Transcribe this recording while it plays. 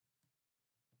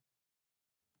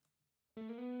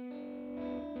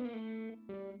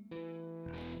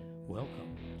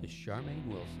Welcome to Charmaine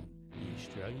Wilson, the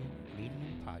Australian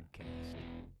Medium Podcast.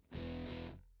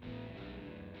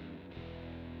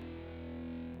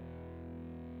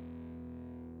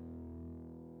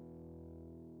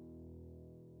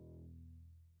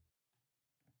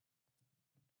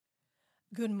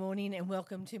 Good morning and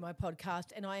welcome to my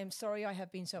podcast. And I am sorry I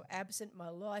have been so absent. My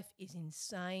life is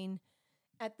insane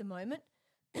at the moment.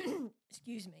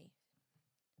 Excuse me.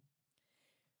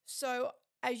 So,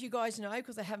 as you guys know,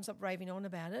 because I haven't stopped raving on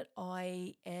about it,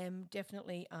 I am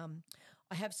definitely,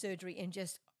 I have surgery in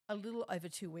just a little over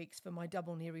 2 weeks for my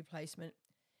double knee replacement.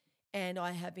 And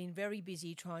I have been very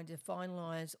busy trying to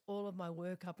finalise all of my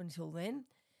work up until then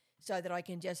so that I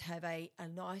can just have a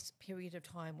nice period of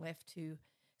time left to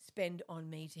spend on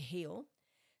me to heal.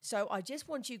 So I just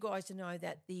want you guys to know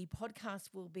that the podcast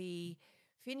will be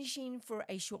finishing for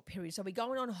a short period. So we're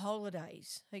going on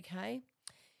holidays, okay?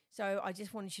 So I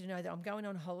just wanted you to know that I'm going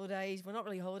on holidays. Well, not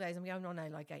really holidays. I'm going on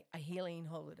a healing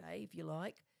holiday, if you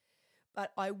like.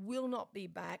 But I will not be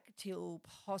back till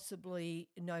possibly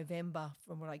November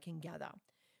from what I can gather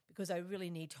because I really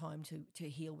need time to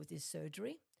heal with this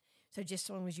surgery. So just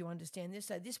so long as you understand this.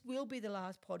 So this will be the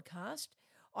last podcast.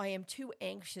 I am too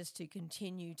anxious to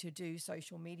continue to do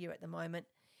social media at the moment.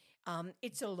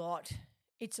 It's a lot.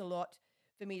 It's a lot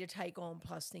for me to take on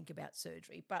plus think about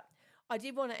surgery. But I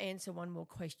did want to answer one more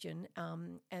question,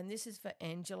 and this is for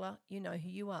Angela. You know who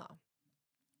you are.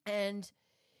 And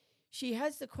she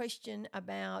has the question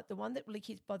about the one that really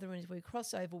keeps bothering us. We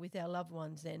cross over with our loved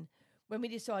ones then. When we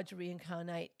decide to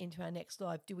reincarnate into our next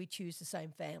life, do we choose the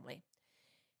same family?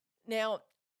 Now,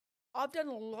 I've done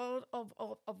a lot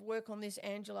of work on this,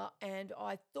 Angela, and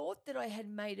I thought that I had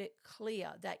made it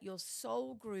clear that your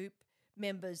soul group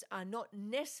members are not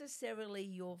necessarily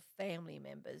your family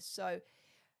members. So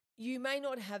you may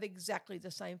not have exactly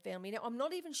the same family. Now, I'm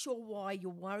not even sure why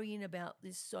you're worrying about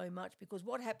this so much because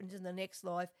what happens in the next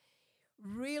life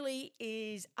really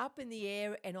is up in the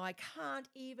air, and I can't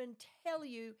even tell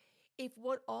you if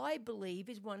what I believe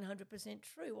is 100%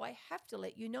 true. I have to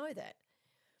let you know that.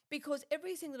 Because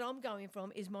everything that I'm going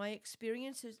from is my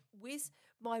experiences with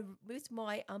my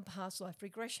past life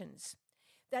regressions.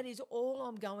 That is all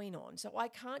I'm going on. So I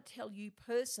can't tell you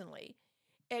personally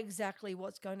exactly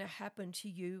what's going to happen to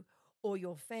you or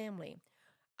your family.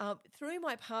 Through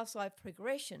my past life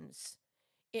regressions,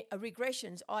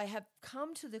 I have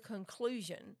come to the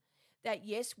conclusion that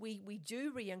yes, we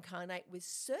do reincarnate with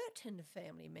certain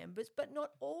family members, but not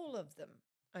all of them.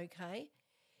 Okay.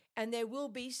 And there will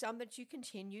be some that you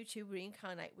continue to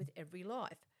reincarnate with every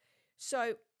life.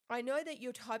 So I know that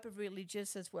you're type of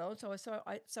religious as well. So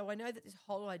I know that this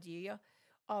whole idea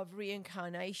of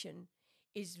reincarnation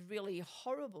is really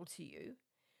horrible to you.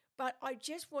 But I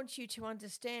just want you to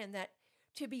understand that,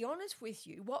 to be honest with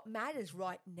you, what matters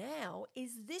right now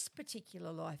is this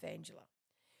particular life, Angela.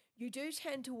 You do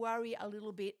tend to worry a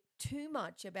little bit too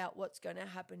much about what's going to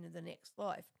happen in the next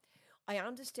life. I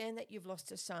understand that you've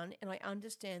lost a son, and I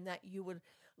understand that you would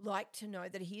like to know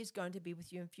that he is going to be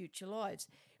with you in future lives.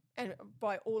 And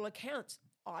by all accounts,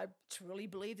 I truly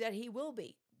believe that he will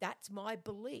be. That's my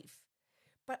belief.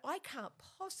 But I can't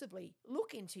possibly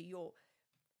look into your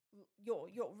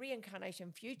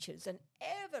reincarnation futures and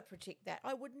ever predict that.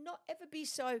 I would not ever be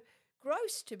so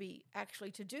gross to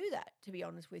do that, to be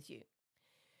honest with you.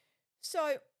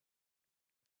 So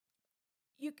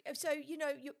you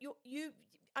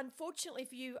unfortunately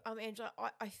for you, Angela,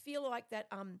 I feel like that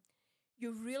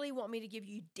you really want me to give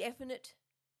you definite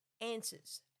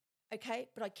answers, okay?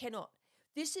 But I cannot.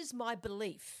 This is my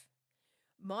belief.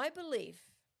 My belief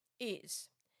is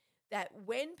that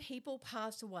when people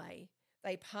pass away,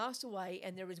 they pass away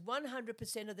and there is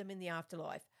 100% of them in the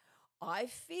afterlife. I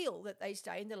feel that they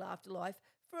stay in the afterlife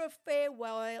for a fair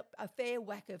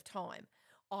whack of time.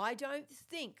 I don't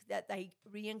think that they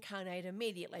reincarnate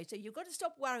immediately. So you've got to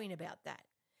stop worrying about that.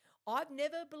 I've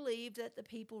never believed that the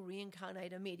people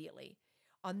reincarnate immediately.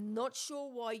 I'm not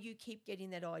sure why you keep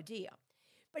getting that idea.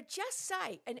 But just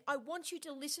say, and I want you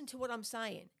to listen to what I'm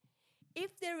saying,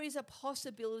 if there is a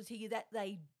possibility that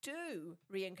they do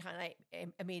reincarnate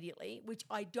immediately, which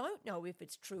I don't know if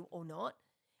it's true or not,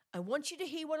 I want you to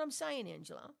hear what I'm saying,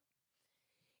 Angela.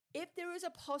 If there is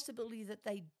a possibility that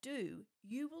they do,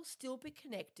 you will still be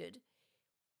connected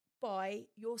by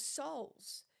your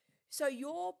souls. So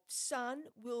your son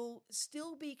will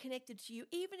still be connected to you,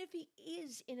 even if he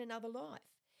is in another life,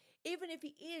 even if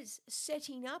he is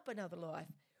setting up another life.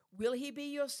 Will he be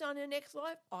your son in the next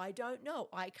life? I don't know.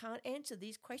 I can't answer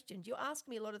these questions. You ask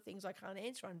me a lot of things I can't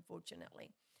answer,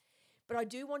 unfortunately. But I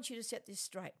do want you to set this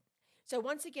straight. So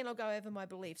once again, I'll go over my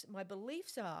beliefs. My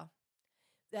beliefs are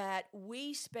that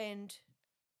we spend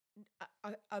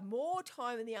a more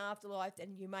time in the afterlife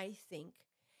than you may think.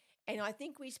 And I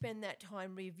think we spend that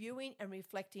time reviewing and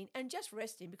reflecting and just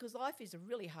resting, because life is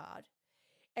really hard.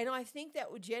 And I think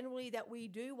that we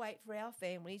do wait for our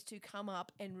families to come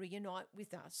up and reunite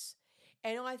with us.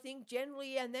 And I think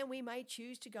generally, and then we may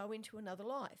choose to go into another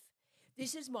life.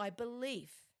 This is my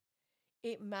belief.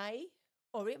 It may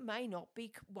or it may not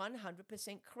be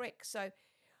 100% correct. So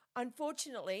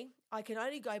unfortunately, I can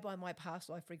only go by my past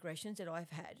life regressions that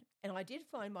I've had. And I did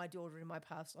find my daughter in my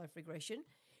past life regression.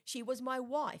 She was my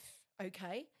wife,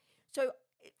 okay? So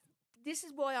this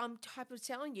is why I'm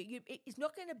telling you, it's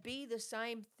not going to be the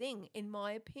same thing, in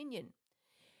my opinion.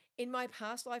 In my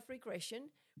past life regression,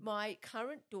 my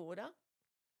current daughter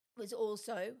was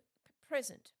also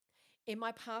present. In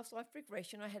my past life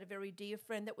regression, I had a very dear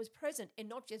friend that was present in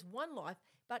not just one life,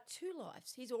 but two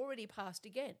lives. He's already passed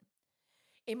again.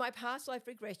 In my past life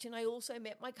regression, I also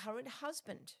met my current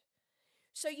husband.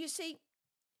 So you see,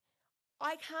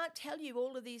 I can't tell you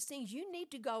all of these things. You need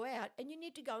to go out and you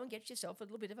need to go and get yourself a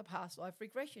little bit of a past life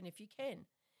regression if you can.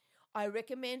 I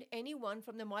recommend anyone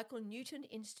from the Michael Newton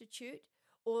Institute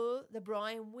or the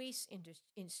Brian Weiss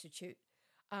Institute.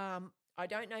 I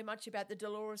don't know much about the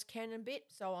Dolores Cannon bit,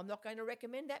 so I'm not going to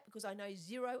recommend that because I know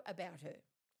zero about her,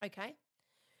 okay?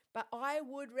 But I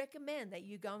would recommend that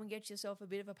you go and get yourself a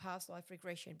bit of a past life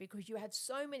regression, because you have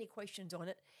so many questions on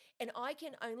it, and I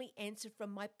can only answer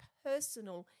from my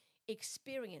personal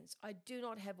experience. I do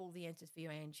not have all the answers for you,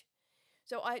 Ange.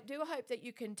 So I do hope that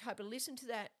you can type a listen to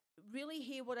that, really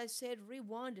hear what I said,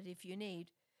 rewind it if you need,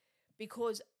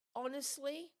 because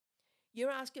honestly,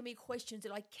 you're asking me questions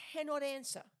that I cannot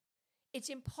answer. It's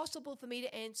impossible for me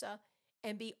to answer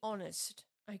and be honest,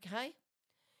 okay?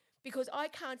 Because I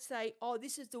can't say, oh,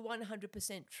 this is the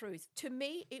 100% truth. To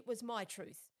me, it was my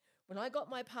truth. When I got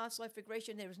my past life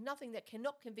regression, there is nothing that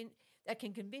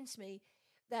can convince me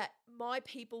that my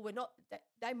people were not,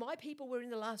 my people were in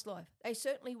the last life. They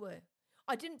certainly were.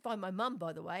 I didn't find my mum,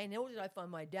 by the way, nor did I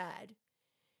find my dad,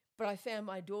 but I found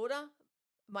my daughter,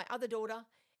 my other daughter,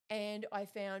 and I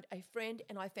found a friend,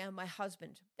 and I found my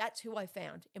husband. That's who I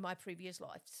found in my previous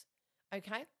lives,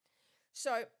 okay?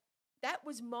 So that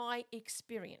was my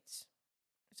experience.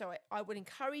 So I would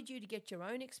encourage you to get your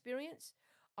own experience.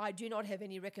 I do not have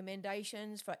any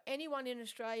recommendations for anyone in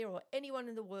Australia or anyone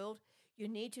in the world. You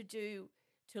need to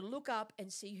look up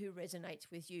and see who resonates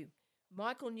with you.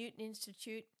 Michael Newton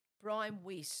Institute, Brian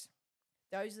Weiss.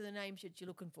 Those are the names that you're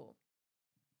looking for.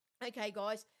 Okay,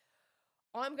 guys,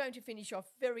 I'm going to finish off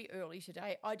very early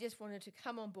today. I just wanted to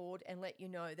come on board and let you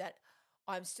know that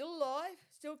I'm still alive,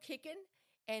 still kicking,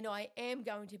 and I am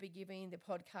going to be giving the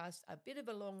podcast a bit of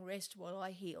a long rest while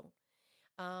I heal.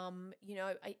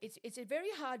 It's a very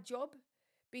hard job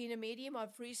being a medium.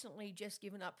 I've recently just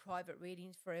given up private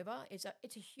readings forever. It's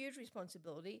a huge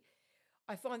responsibility.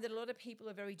 I find that a lot of people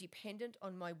are very dependent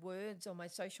on my words on my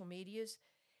social medias,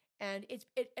 and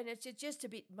it's just a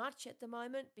bit much at the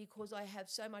moment because I have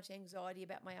so much anxiety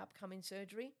about my upcoming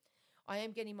surgery. I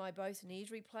am getting my both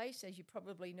knees replaced, as you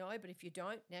probably know, but if you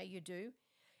don't, now you do.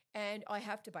 And I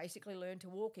have to basically learn to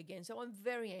walk again. So I'm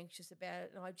very anxious about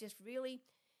it, and I just really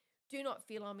do not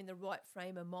feel I'm in the right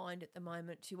frame of mind at the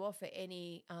moment to offer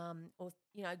any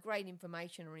great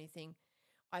information or anything.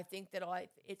 I think that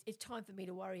it's time for me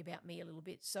to worry about me a little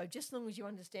bit. So just as long as you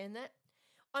understand that,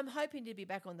 I'm hoping to be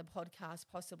back on the podcast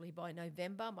possibly by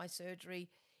November. My surgery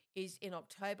is in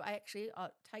October.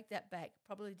 I'll take that back,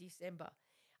 probably December.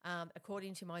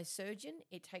 According to my surgeon,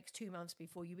 it takes 2 months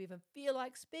before you even feel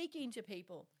like speaking to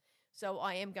people. So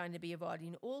I am going to be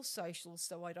avoiding all socials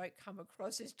so I don't come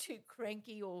across as too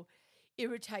cranky or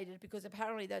irritated, because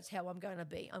apparently that's how I'm going to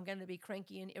be. I'm going to be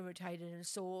cranky and irritated and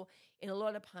sore, in a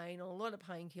lot of pain, on a lot of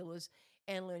painkillers,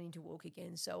 and learning to walk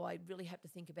again. So I really have to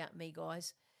think about me,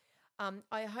 guys.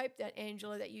 I hope that,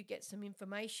 Angela, that you get some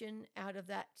information out of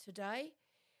that today.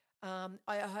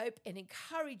 I hope and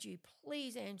encourage you,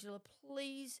 please, Angela,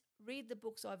 please read the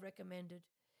books I've recommended.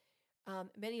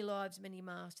 Many Lives, Many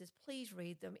Masters. Please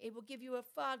read them. It will give you a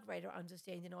far greater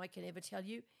understanding than I can ever tell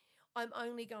you. I'm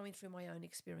only going through my own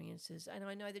experiences, and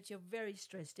I know that you're very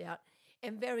stressed out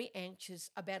and very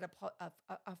anxious about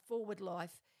a forward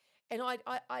life. And I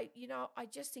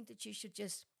just think that you should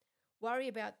just worry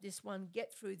about this one,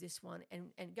 get through this one,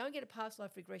 and go and get a past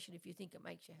life regression if you think it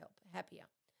makes you happier.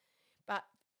 But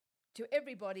to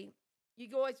everybody, you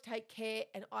guys take care,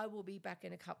 and I will be back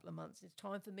in a couple of months. It's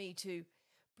time for me to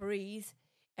breathe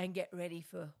and get ready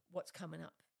for what's coming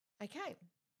up. Okay.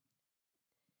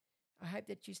 I hope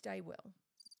that you stay well.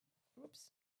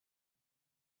 Whoops.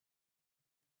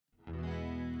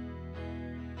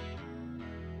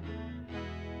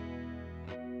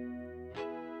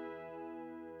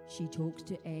 She talks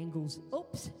to angels.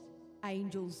 Oops,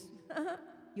 angels.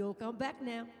 You'll come back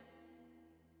now.